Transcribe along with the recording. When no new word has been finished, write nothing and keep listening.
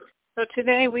So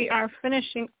today we are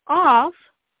finishing off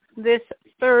this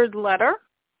third letter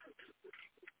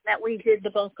that we did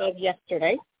the bulk of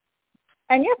yesterday.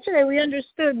 And yesterday we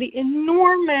understood the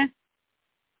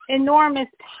enormous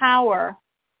power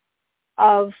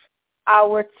of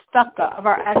our tzedakah, of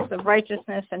our acts of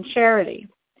righteousness and charity,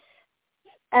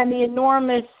 and the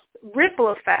enormous ripple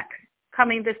effect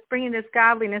bringing this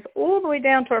godliness all the way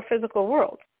down to our physical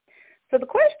world. So the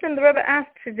question the Rebbe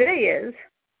asked today is,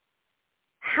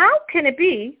 how can it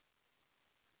be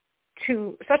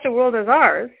to such a world as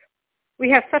ours, we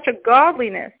have such a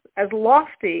godliness as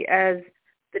lofty as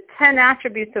the 10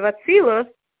 attributes of Atzilus,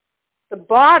 the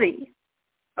body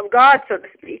of God, so to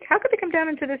speak? How could they come down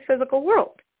into this physical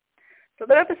world? So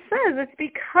the Rebbe says it's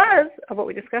because of what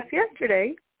we discussed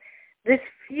yesterday, this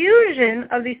fusion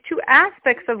of these two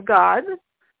aspects of God,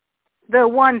 the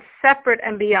one separate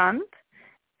and beyond,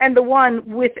 and the one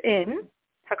within,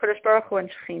 HaKadosh Baruch Hu and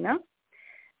Shekhinah,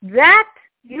 that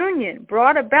union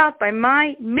brought about by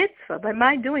my mitzvah, by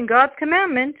my doing God's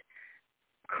commandment,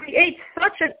 creates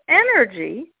such an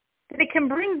energy that it can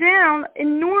bring down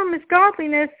enormous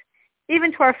godliness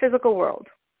even to our physical world.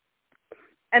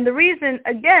 And the reason,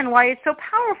 again, why it's so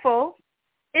powerful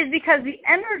is because the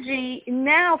energy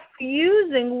now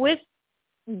fusing with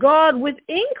God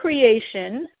within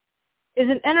creation is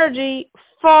an energy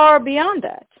far beyond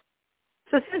that.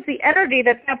 So since the energy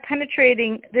that's now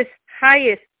penetrating this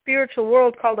highest spiritual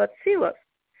world called Atzilus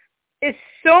is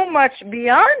so much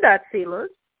beyond Atzilus,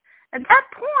 at that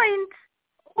point,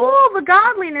 all the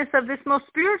godliness of this most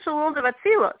spiritual world of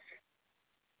Atzilus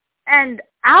and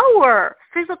our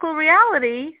physical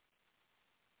reality,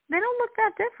 they don't look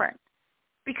that different.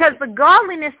 Because the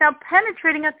godliness now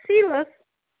penetrating Atzilus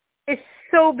is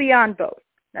so beyond both.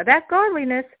 Now that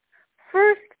godliness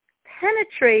first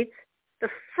penetrates the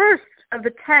first of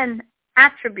the 10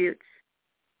 attributes,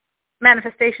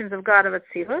 manifestations of God of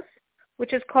Atzilus,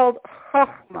 which is called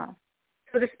Chokhmah,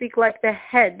 so to speak, like the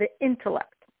head, the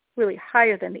intellect, really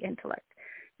higher than the intellect.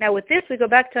 Now with this, we go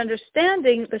back to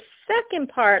understanding the second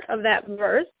part of that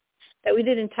verse that we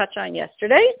didn't touch on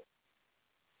yesterday.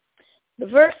 The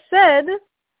verse said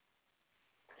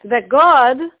that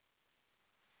God,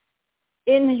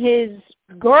 in his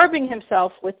garbing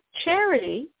himself with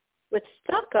charity, with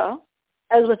tzedakah,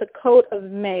 as with a coat of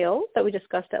mail that we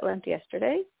discussed at length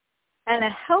yesterday, and a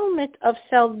helmet of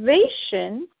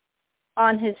salvation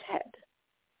on his head.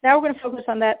 Now we're going to focus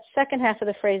on that second half of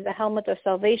the phrase, the helmet of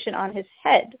salvation on his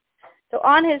head. So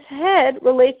on his head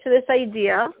relates to this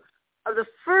idea of the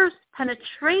first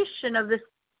penetration of this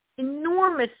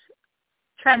enormous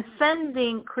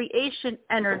transcending creation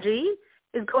energy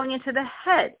is going into the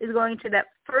head, is going to that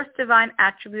first divine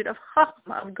attribute of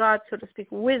Chachma, of God, so to speak,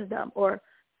 wisdom or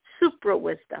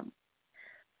supra-wisdom.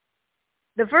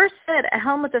 The verse said a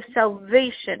helmet of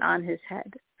salvation on his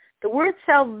head. The word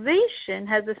salvation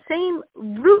has the same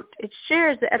root. It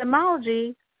shares the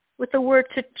etymology with the word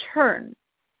to turn.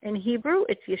 In Hebrew,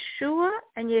 it's Yeshua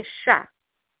and Yesha.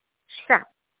 Shah.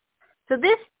 So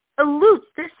this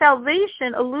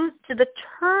salvation alludes to the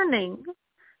turning,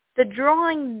 the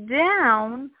drawing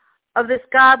down of this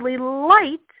godly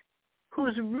light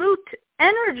whose root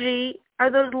energy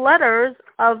are those letters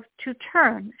of to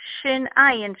turn, Shin,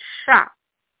 Ayin, Shah.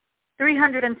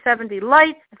 370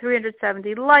 lights, the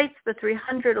 370 lights, the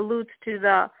 300 alludes to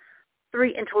the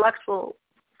three intellectual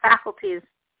faculties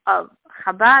of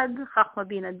Chabad, Chachma,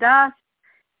 Bina, Das.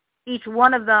 Each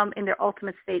one of them in their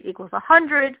ultimate state equals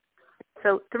 100.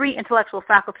 So 3 intellectual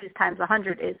faculties times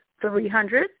 100 is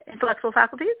 300 intellectual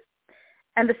faculties.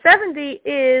 And the 70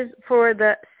 is for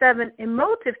the 7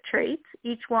 emotive traits,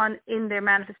 each one in their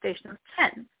manifestation of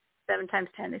 10. 7 times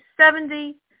 10 is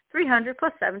 70. 300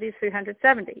 plus 70 is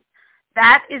 370.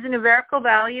 That is a numerical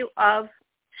value of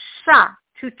Shah,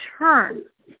 to turn.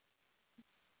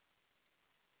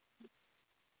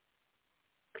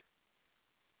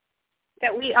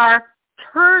 That we are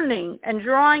turning and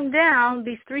drawing down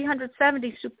these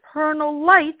 370 supernal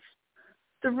lights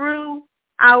through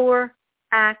our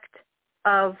act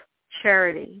of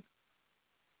charity.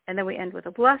 And then we end with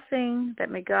a blessing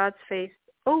that may God's face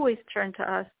always turn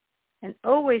to us and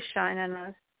always shine on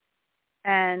us,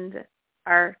 and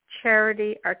our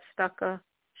charity, our tzedakah,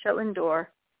 shall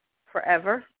endure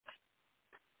forever.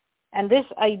 And this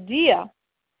idea,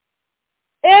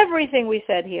 everything we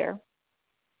said here,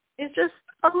 is just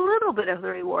a little bit of the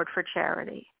reward for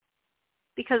charity.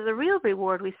 Because the real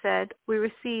reward, we said, we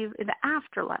receive in the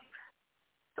afterlife.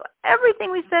 So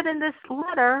everything we said in this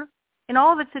letter, in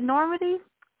all of its enormity,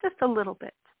 just a little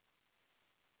bit.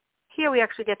 Here we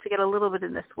actually get a little bit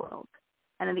in this world.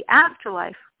 And in the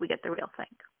afterlife, we get the real thing.